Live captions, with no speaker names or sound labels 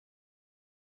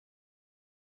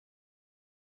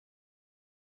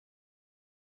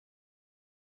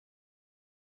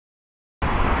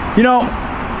You know,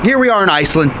 here we are in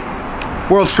Iceland,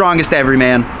 world's strongest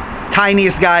everyman,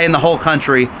 tiniest guy in the whole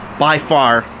country, by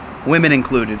far, women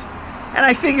included. And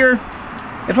I figure,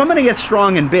 if I'm gonna get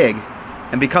strong and big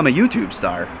and become a YouTube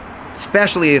star,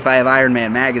 especially if I have Iron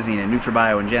Man Magazine and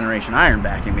NutriBio and Generation Iron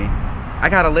backing me, I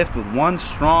gotta lift with one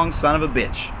strong son of a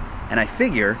bitch. And I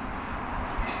figure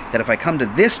that if I come to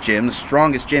this gym, the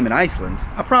strongest gym in Iceland,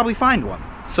 I'll probably find one.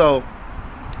 So,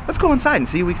 let's go inside and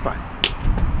see what we can find.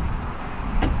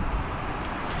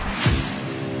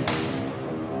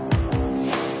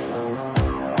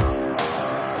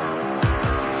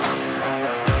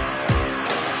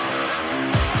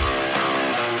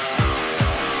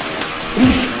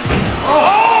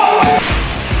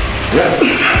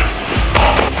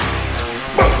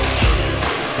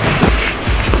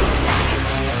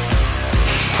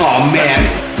 Oh man.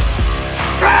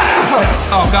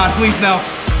 Oh God, please no.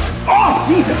 Oh,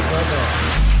 Jesus.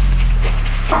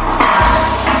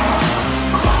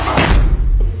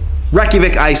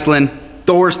 Reykjavik, Iceland,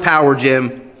 Thor's Power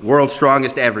Gym, world's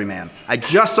strongest everyman. I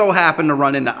just so happened to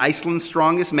run into Iceland's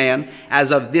strongest man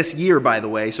as of this year, by the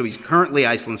way, so he's currently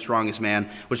Iceland's strongest man,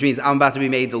 which means I'm about to be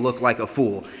made to look like a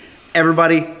fool.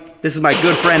 Everybody, this is my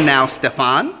good friend now,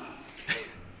 Stefan.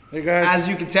 Hey guys. As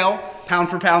you can tell, pound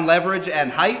for pound leverage and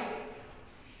height,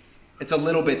 it's a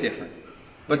little bit different.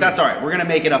 But that's all right, we're gonna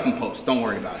make it up in post, don't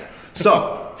worry about it.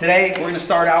 So, today we're gonna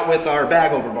start out with our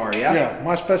bag over bar, yeah? Yeah,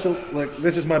 my special, like,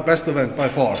 this is my best event by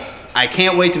far. I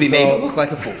can't wait to be made to look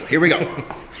like a fool. Here we go.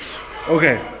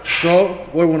 Okay, so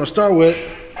what we wanna start with,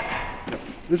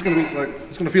 this is gonna be like,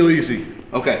 it's gonna feel easy.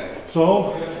 Okay.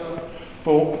 So,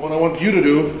 what I want you to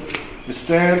do is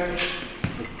stand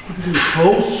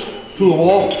close to the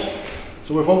wall.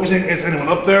 So we're focusing, is anyone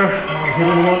up there?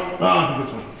 I think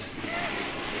this one.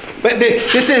 But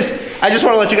this is, I just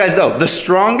want to let you guys know, the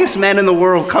strongest men in the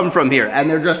world come from here, and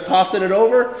they're just tossing it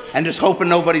over and just hoping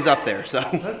nobody's up there, so.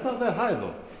 That's not that high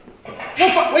though.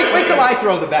 Well, wait till I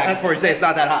throw the bag before you say it's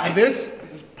not that high. And this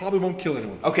probably won't kill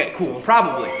anyone. Okay, cool,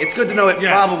 probably. It's good to know it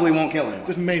probably won't kill anyone.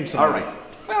 Just maim someone. All right.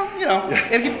 Well, you know,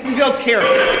 it builds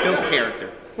character. It builds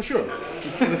character. For sure.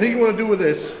 The thing you want to do with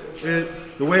this is,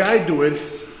 the way I do it,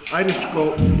 I just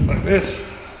go like this,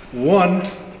 one,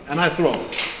 and I throw.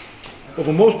 But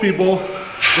for most people,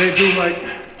 they do like...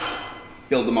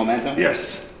 Build the momentum?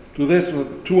 Yes. Do this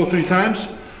 2 or 3 times.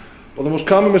 But the most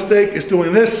common mistake is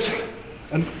doing this,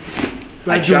 and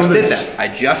I just did that. I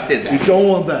just did that. You don't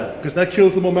want that, because that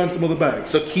kills the momentum of the bag.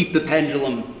 So keep the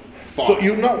pendulum far. So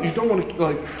you don't want to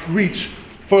like reach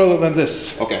further than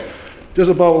this. Okay. Just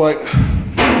about like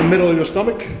the middle of your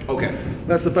stomach. Okay.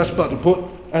 That's the best spot to put.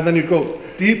 And then you go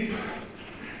deep.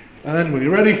 And then when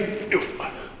you're ready, you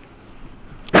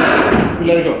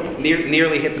let it go.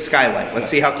 Nearly hit the skylight. Let's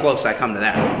see how close I come to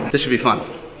that. This should be fun.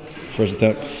 First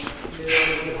attempt.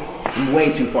 I'm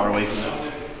way too far away from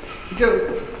that. You get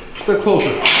a step closer.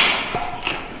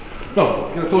 No,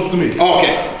 get closer to me. Oh,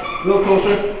 okay. A little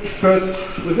closer, because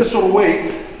with this sort of weight,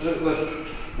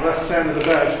 less sand in the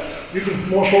bag, you can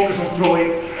more focus on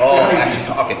throwing. Oh,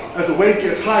 actually, okay. As the weight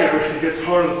gets higher, it gets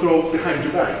harder to throw behind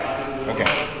your back. Okay.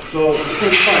 So it's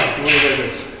pretty fine the way it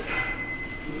is.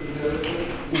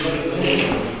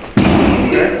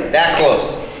 Okay? That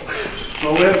close.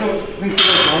 So we have some things to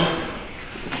work on,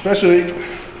 especially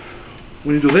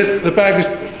when you do this. The bag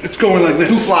it's going like this.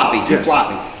 Too floppy. Too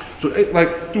floppy. So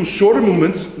like do shorter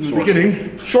movements in the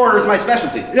beginning. Shorter is my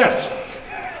specialty. Yes.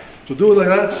 So do it like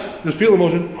that. Just feel the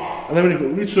motion, and then when you go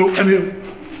reach through and you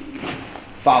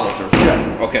follow through.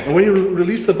 Yeah. Okay. And when you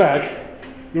release the bag,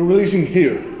 you're releasing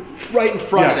here. Right in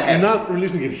front of the head. You're not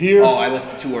releasing it here. Oh, I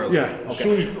lifted too early. Yeah. Okay. As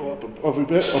soon as you go up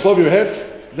above your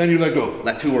head, then you let go.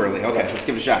 Not too early. Okay. Let's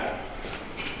give it a shot.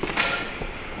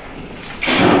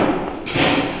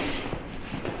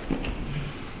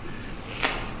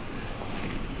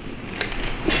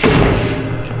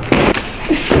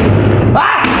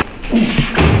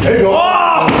 There you go.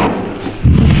 Oh!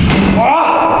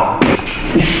 Oh!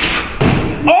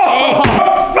 Oh!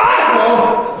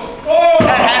 Oh!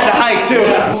 That had the height too.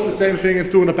 It's the same thing as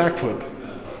doing a backflip.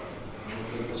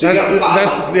 So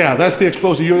that's the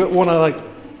explosive. You want to like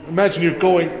imagine you're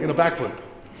going in a backflip.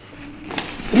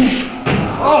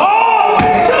 Oh!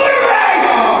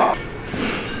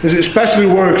 This especially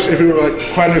works if you're like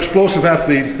quite an explosive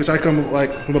athlete, because I come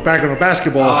like from a background of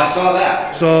basketball. Oh, I saw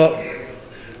that. So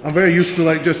I'm very used to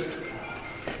like just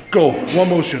go, one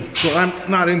motion. So I'm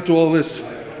not into all this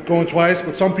going twice,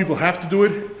 but some people have to do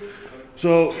it.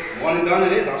 So one and done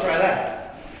it is, I'll try that.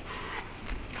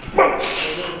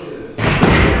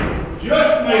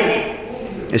 Just made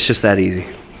it. It's just that easy.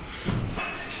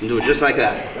 You do it just like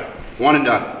that. One and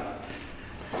done.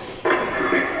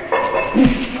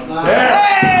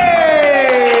 Hey!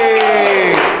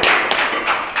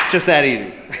 It's just that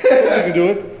easy. I can do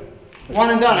it. One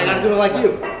and done. I gotta do it like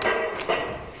you.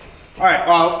 All right.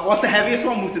 What's the heaviest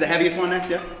one? Move to the heaviest one next.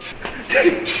 Yeah.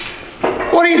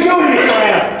 What are you doing,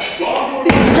 Ryan?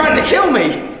 You're trying to kill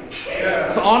me.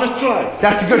 It's an honest try.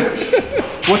 That's good.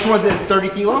 Which one's it? 30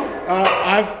 kilo?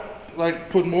 I've like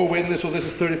put more weight in this, so this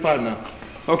is 35 now.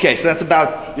 Okay, so that's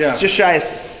about it's just shy of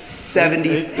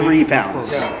 73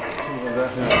 pounds. Yeah, something like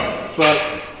that. Yeah. But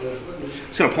I'm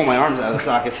just gonna pull my arms out of the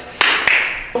sockets.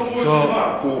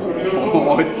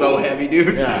 Oh, it's so heavy,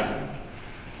 dude. Yeah.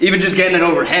 Even just getting it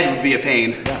overhead would be a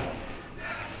pain. Yeah.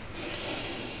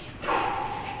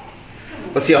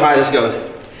 Let's see how high this goes.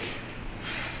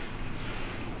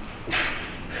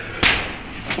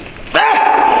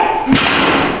 Ah!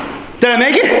 Did I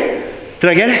make it? Did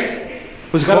I get it?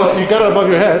 Was it close? You got it above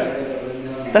your head.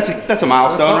 That's a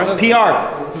milestone, right? PR.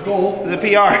 It's a goal. It's a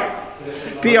PR.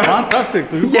 PR. Fantastic.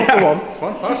 Yeah.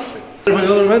 Fantastic. For the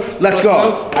other events? Let's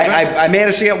go. I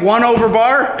managed to get one over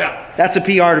bar. Yeah. That's a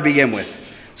PR to begin with.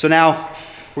 So now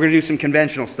we're gonna do some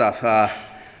conventional stuff.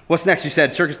 What's next? You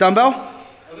said circus dumbbell?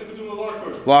 I think we're doing the log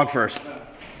first. Log first.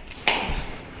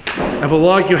 And for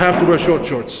log, you have to wear short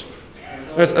shorts.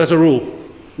 That's a rule.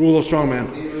 Rule of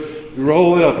strongman. You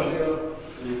roll it up.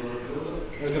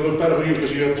 It looks better for you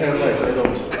because you have 10 legs. I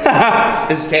don't.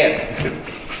 This is 10.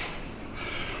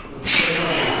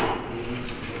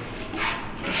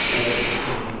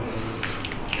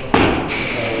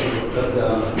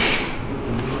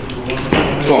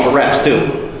 Going for reps too.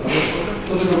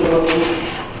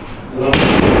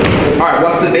 All right,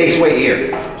 what's the base weight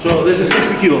here? So this is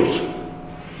 60 kilos.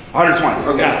 120.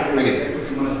 Okay. Yeah. I get it.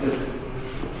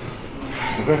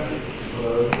 Okay.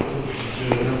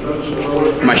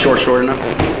 Am I short enough?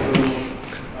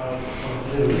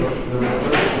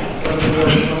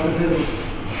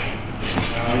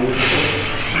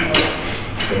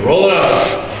 Okay, roll it up.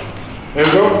 There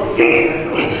we go.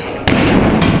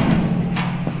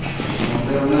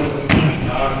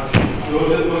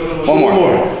 One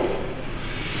more.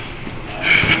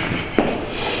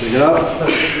 Pick it up.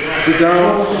 Sit down.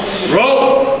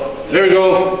 Roll. There we go.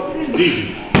 It's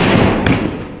easy.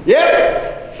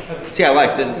 Yep. See, I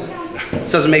like this.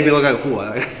 This doesn't make me look like a fool.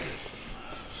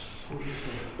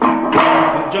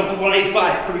 Jump to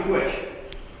 185 pretty quick.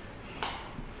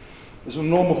 This is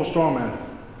normal for strongman.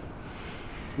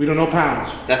 We don't know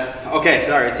pounds. That's okay.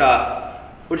 Sorry, it's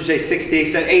what'd you say?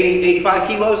 60, 80, 85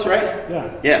 kilos, right? Yeah.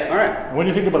 Yeah. All right. When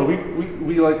you think about it,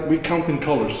 we count in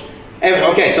colors.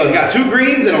 Okay, so we got 2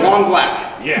 greens and a long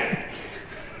black. Yeah.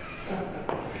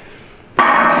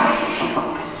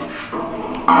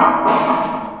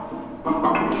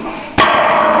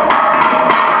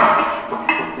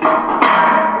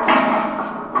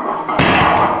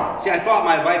 See, I thought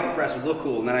my Viper press would look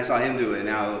cool, and then I saw him do it, and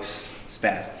now it looks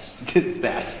bad. It's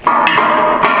bad.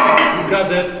 You got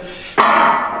this.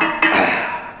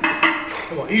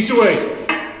 Come on, easy way.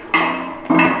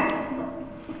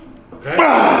 Okay.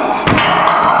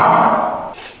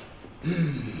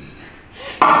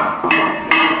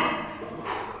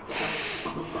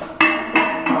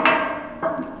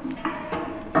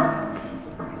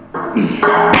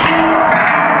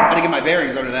 Gotta get my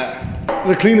bearings under that.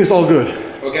 The clean is all good.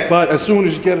 Okay. But as soon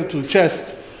as you get it to the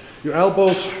chest, your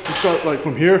elbows, you start like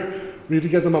from here, we need to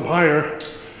get them up higher.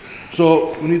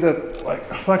 So we need that like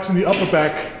flexing the upper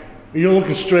back, and you're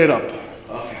looking straight up.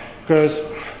 Okay. Because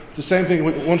the same thing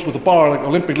once with a bar, like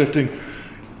Olympic lifting,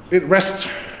 it rests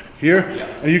here,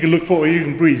 and you can look forward, you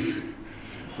can breathe.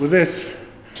 With this,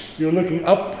 you're looking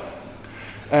up,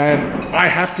 and I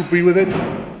have to breathe with it.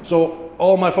 So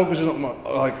all my focus is on my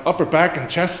like upper back and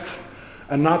chest,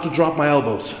 and not to drop my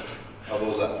elbows.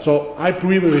 Elbows up. So I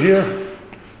breathe with it here.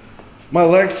 My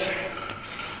legs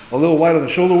a little wider than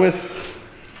shoulder width,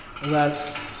 and then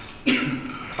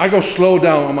I go slow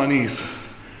down on my knees.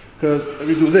 Because if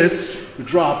you do this, you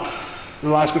drop, the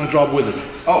last gonna drop with it.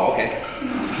 Oh, okay.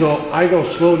 So I go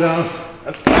slow down,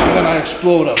 and then I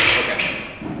explode up. Okay.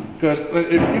 Because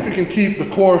if you can keep the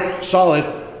core solid,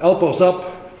 elbows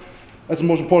up, that's the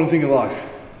most important thing in life.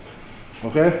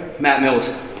 Okay? Matt Mills,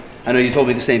 I know you told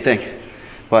me the same thing,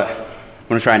 but I'm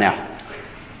gonna try now.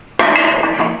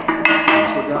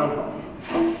 Sit down.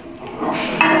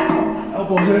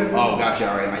 Elbows in. Oh, gotcha.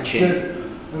 All right, my chin.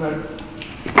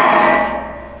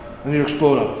 And you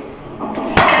explode up.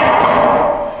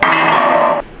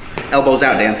 Elbows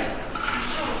out, Dan.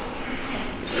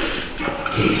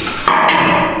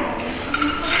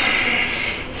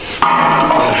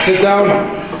 Sit down.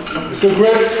 Good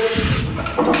grip.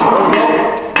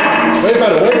 Way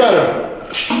better, way better.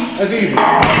 That's easy.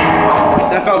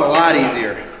 That felt a lot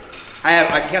easier.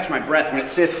 I catch my breath when it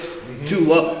sits too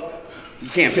low. You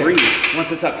can't breathe.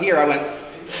 Once it's up here, I went,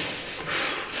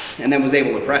 and then was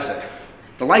able to press it.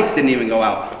 The lights didn't even go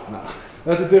out. No.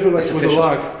 That's the difference with the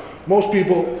log. Most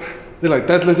people, they like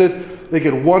deadlift it, they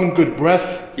get one good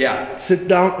breath, sit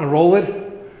down and roll it,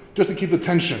 just to keep the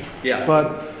tension.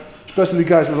 But especially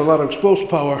guys with a lot of explosive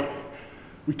power,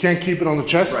 we can't keep it on the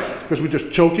chest because we're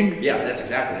just choking. Yeah, that's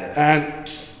exactly it. And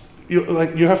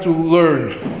you have to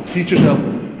learn, teach yourself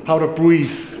how to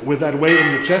breathe with that weight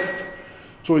on your chest,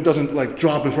 so it doesn't like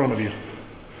drop in front of you.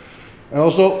 And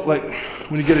also, like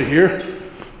when you get it here,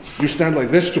 you stand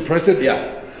like this to press it.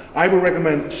 I would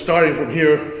recommend starting from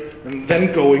here and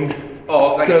then going.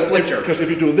 Oh, like a split jerk. Because if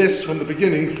you do this from the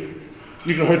beginning,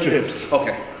 you can hurt your hips.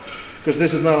 Okay. Because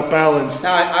this is not a balanced.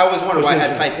 Now I always wondered why I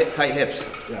had tight hips.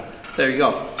 Yeah. There you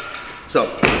go. So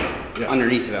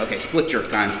underneath of it. Okay, split jerk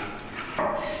time.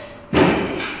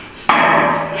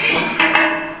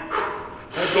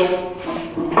 Let's go.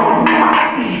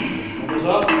 Elbows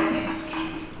up.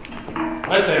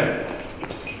 Right there.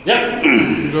 Yep.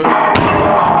 Good.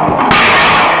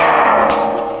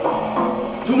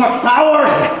 Too much power.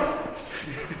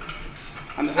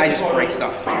 I just break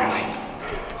stuff apparently.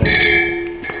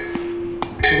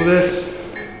 So for this,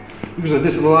 because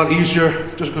this is a lot easier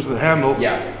just because of the handle.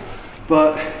 Yeah.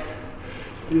 But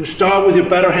you start with your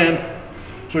better hand.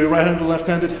 So you're right-handed or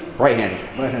left-handed? Right-handed.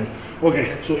 Right-handed.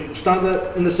 Okay, so you start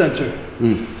that in the center.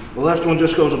 The left one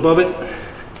just goes above it,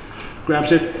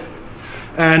 grabs it,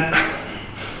 and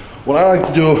what I like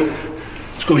to do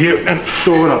is go here and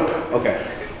throw it up. Okay.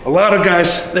 A lot of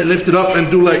guys, they lift it up and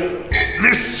do like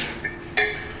this,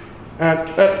 and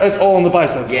that's all on the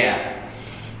bicep. Yeah.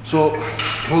 So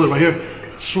hold it right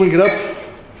here, swing it up.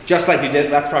 Just like you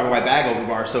did, that's probably why bag over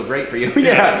bar is so great for you.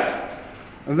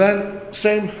 And then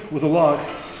same with the log.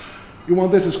 You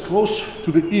want this as close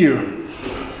to the ear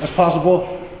as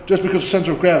possible, just because of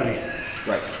center of gravity.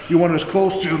 Right. You want it as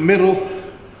close to the middle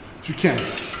as you can.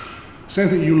 Same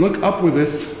thing, you look up with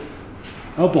this,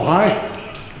 elbow high,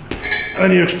 and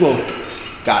then you explode.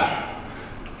 Got it.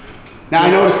 Now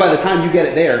I noticed by the time you get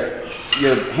it there,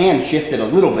 your hand shifted a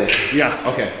little bit. Yeah.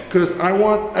 Okay. Because I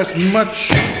want as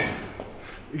much,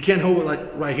 you can't hold it like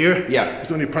right here. Yeah.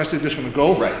 Because when you press it, it's just gonna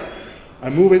go. Right. I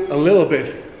move it a little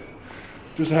bit,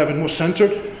 just to have it more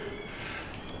centered,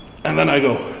 and then I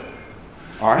go.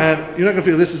 All right. And you're not gonna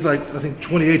feel this is like, I think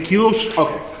 28 kilos.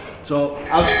 Okay. So.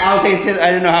 I was saying,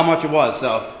 I didn't know how much it was,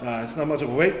 so. It's not much of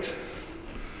a weight,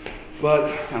 but.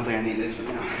 I don't think I need this for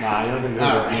now. Nah, you don't think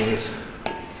you need this.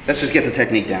 Let's just get the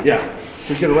technique down. Yeah.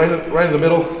 So get it right in the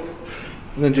middle,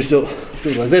 and then just do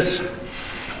it like this,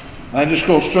 and just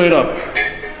go straight up.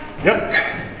 Yep.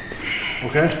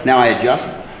 Okay. Now I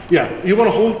adjust? Yeah, you want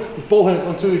to hold with both hands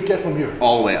until you get from here.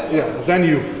 All the way up. Yeah, then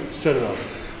you set it up.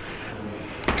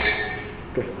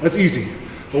 Okay, that's easy.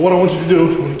 But what I want you to do,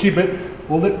 when you keep it,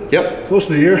 hold it close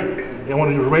to the ear, and I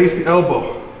want you to raise the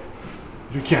elbow,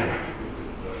 if you can.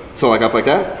 So like up like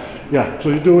that? Yeah, so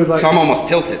you do it like... So I'm almost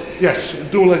tilted. Yes,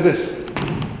 do it like this.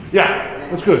 Yeah,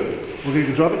 that's good. Okay, you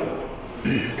can drop it.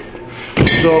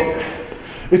 So,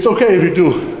 it's okay if you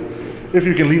do, if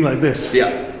you can lean like this.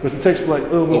 Yeah. Because it takes like a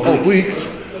little bit of obliques,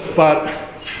 but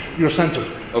you're centered.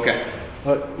 Okay.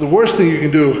 The worst thing you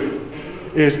can do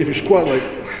is if you squat like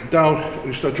down and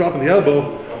you start dropping the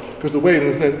elbow, because the weight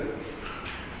is that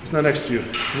it's not next to you.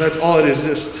 And that's all it is,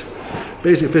 just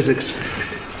basic physics.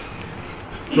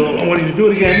 So I want you to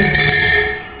do it again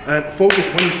and focus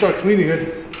when you start cleaning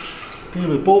it. Clean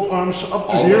with both arms up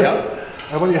to here.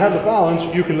 And when you have the balance,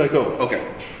 you can let go.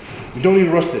 Okay. You don't need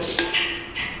to rush this.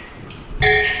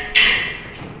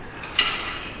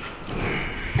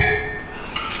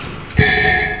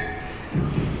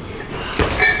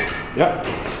 Yeah.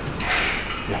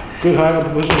 Good high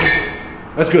up position.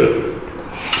 That's good.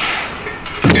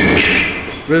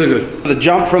 Really good. The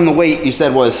jump from the weight you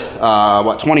said was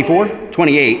what, 24?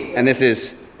 28, and this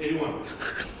is 81.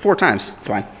 4 times. It's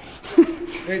fine.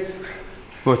 It's,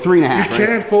 or 3.5. you right?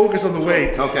 can't focus on the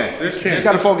weight. Okay. You just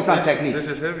got to focus on technique. This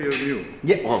is heavier than you.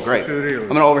 Yeah. Oh, great. I'm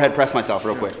gonna overhead press myself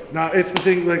real quick. Now it's the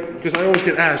thing, like, because I always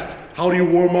get asked, how do you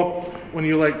warm up when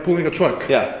you're like pulling a truck?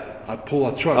 Yeah. I pull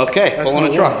a truck. Okay, That's pulling my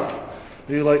a truck. warm-up.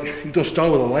 You like, you don't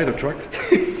start with a lighter truck.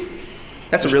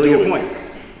 That's a really good point.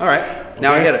 All right.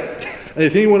 Now I get it. And the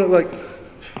thing you want to like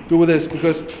do with this,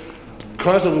 because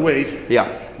of the weight,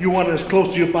 you want it as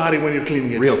close to your body when you're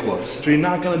cleaning it. Real close. So you're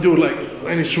not gonna do like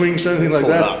any swings or anything like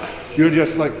that. Up. You're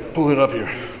just like pulling it up here,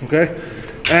 okay?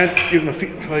 And you're gonna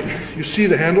feel like you see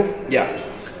the handle. Yeah.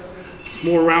 It's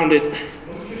more rounded,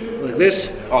 like this.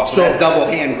 Oh, so that double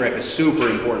hand grip is super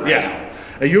important. Yeah.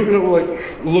 And you're gonna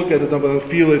like look at the dumbbell and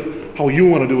feel it how you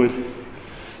want to do it.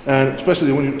 And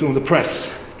especially when you're doing the press.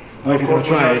 I don't know if you're gonna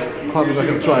try it. Probably not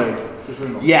gonna try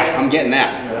it. Yeah, I'm getting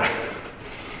that. Yeah.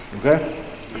 Okay?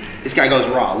 This guy goes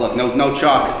raw. Look, no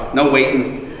chalk, no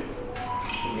weighting.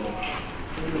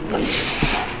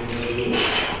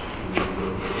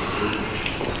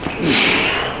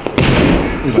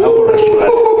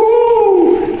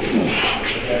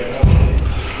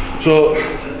 So,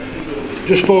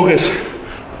 just focus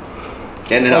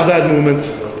Getting it on up. that movement.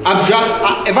 I'm just,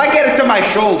 if I get it to my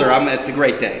shoulder, it's a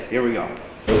great day. Here we go.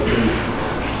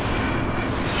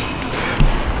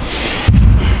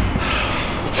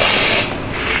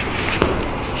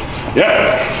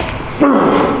 Yeah.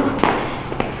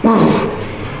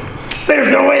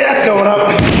 There's no way that's going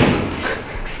up.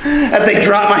 That thing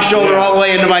dropped my shoulder all the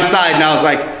way into my side, and I was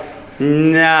like,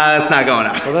 nah, that's not going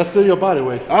up. Well, that's still your body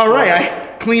weight. All right, I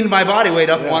cleaned my body weight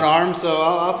up one arm, so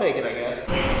I'll take it, I guess.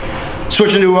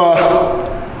 Switching to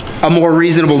a more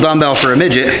reasonable dumbbell for a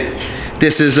midget.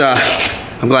 This is,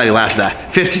 I'm glad you laughed at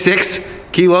that, 56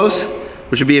 kilos,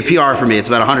 which would be a PR for me. It's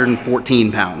about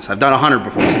 114 pounds. I've done 100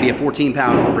 before, so it'd be a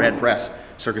 14-pound overhead press,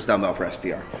 circus dumbbell press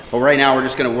PR. But right now, we're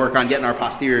just gonna work on getting our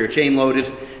posterior chain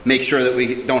loaded, make sure that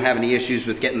we don't have any issues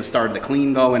with getting the start of the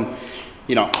clean going.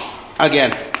 You know,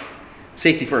 again,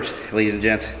 safety first, ladies and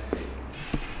gents.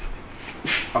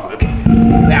 Oh, okay.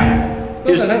 Now,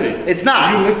 It's not that heavy. It's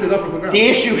not. You lift it up from the ground. The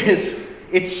issue is,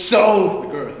 it's so,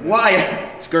 girth, yeah. why?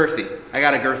 It's girthy. I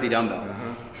got a girthy dumbbell.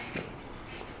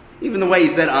 Even the way you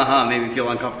said made me feel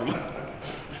uncomfortable.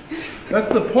 That's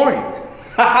the point.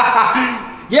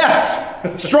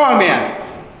 Yeah, strong man.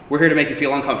 We're here to make you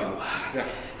feel uncomfortable. Yeah.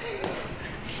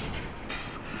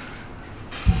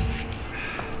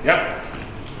 Yep.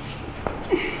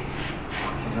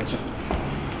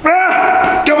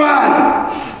 Ah, come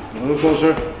on! A little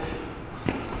closer.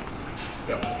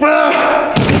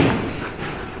 Ah,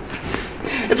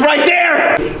 it's right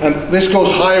there! And this goes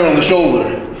higher on the shoulder,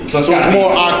 so it's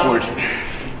more awkward.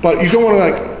 But you don't want to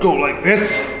like go like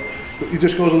this. It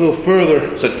just goes a little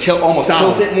further. So almost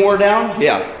down. tilt it more down?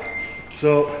 Yeah.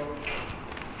 So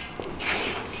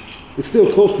it's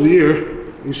still close to the ear.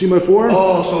 You see my forearm?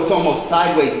 Oh, so it's almost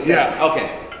sideways instead. Yeah.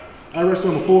 Okay. I rest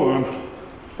on the forearm,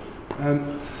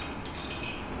 and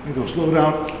I go slow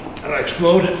down, and I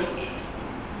explode.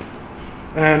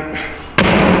 And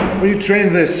when you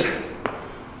train this,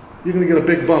 you're gonna get a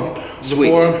big bump.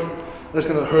 Sweet. Forearm. That's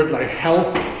gonna hurt like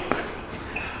hell.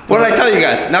 What did I tell you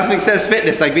guys? Nothing says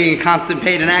fitness like being in constant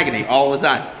pain and agony all the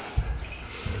time.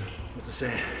 What's it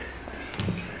say?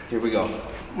 Here we go.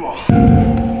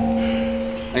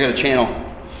 I gotta channel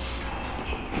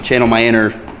my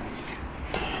inner,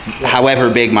 however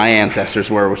big my ancestors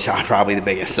were, which I'm probably the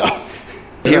biggest, so.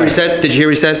 Did you hear what he said? Did you hear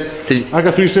what he said? I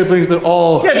got 3 siblings that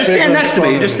all. Yeah, just stand next to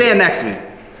me. Just stand next to me.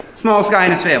 Smallest guy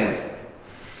in his family.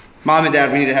 Mom and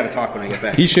Dad, we need to have a talk when I get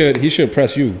back. He should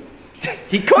press you.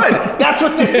 He could. That's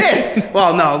what this is.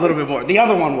 Well, no, a little bit more. The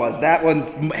other one was. That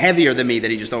one's heavier than me that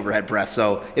he just overhead pressed,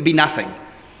 so it'd be nothing.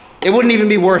 It wouldn't even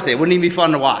be worth it. It wouldn't even be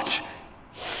fun to watch.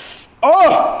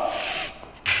 Oh!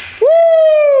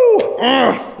 Woo!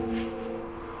 Ah!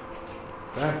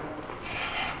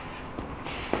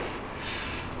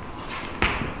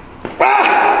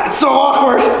 It's so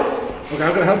awkward. Okay,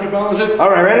 I'm gonna help you balance it. All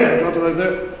right, ready? Drop it right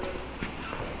there.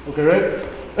 Okay, ready?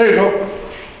 There you go.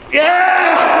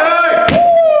 Yeah! Hey!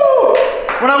 Woo!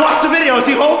 When I watch the video, is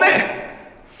he holding it?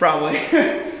 Probably.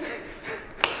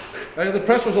 The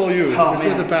press was all you. Oh, this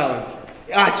man. is the balance.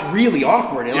 It's really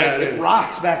awkward. It is.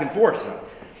 rocks back and forth.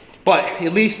 But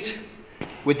at least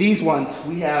with these ones,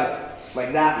 we have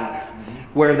like that one,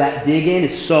 where that dig in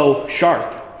is so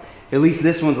sharp. At least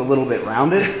this one's a little bit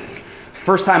rounded.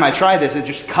 First time I tried this, it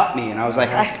just cut me, and I was like,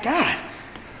 God.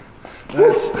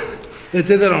 They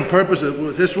did that on purpose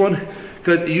with this one,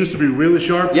 because it used to be really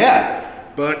sharp. Yeah.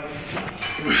 But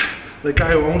the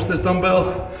guy who owns this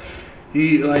dumbbell,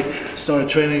 he like started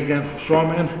training again for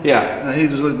strongman. Yeah. And he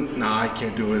just like, nah, I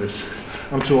can't do this.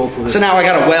 I'm too old for this. So now I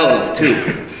got a weld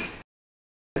too.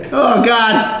 Oh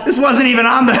God, this wasn't even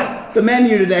on the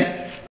menu today.